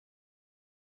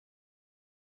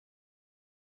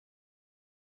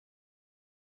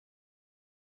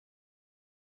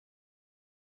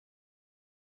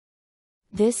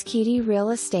This Keaty Real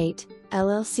Estate,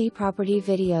 LLC property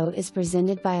video is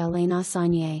presented by Elena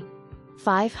Saunier.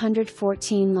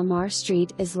 514 Lamar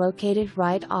Street is located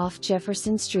right off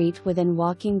Jefferson Street within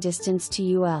walking distance to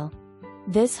UL.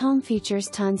 This home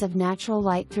features tons of natural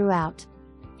light throughout.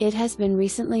 It has been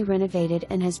recently renovated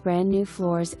and has brand new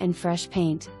floors and fresh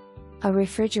paint. A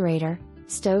refrigerator,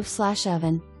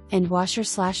 stove/oven, and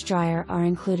washer/dryer are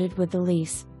included with the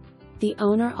lease. The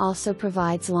owner also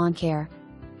provides lawn care.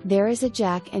 There is a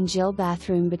Jack and Jill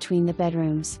bathroom between the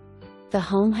bedrooms. The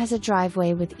home has a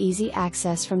driveway with easy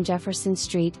access from Jefferson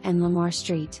Street and Lamar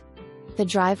Street. The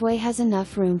driveway has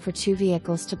enough room for 2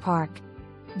 vehicles to park.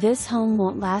 This home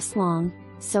won't last long,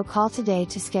 so call today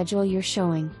to schedule your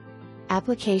showing.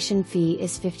 Application fee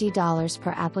is $50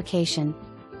 per application.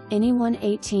 Anyone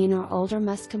 18 or older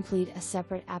must complete a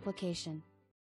separate application.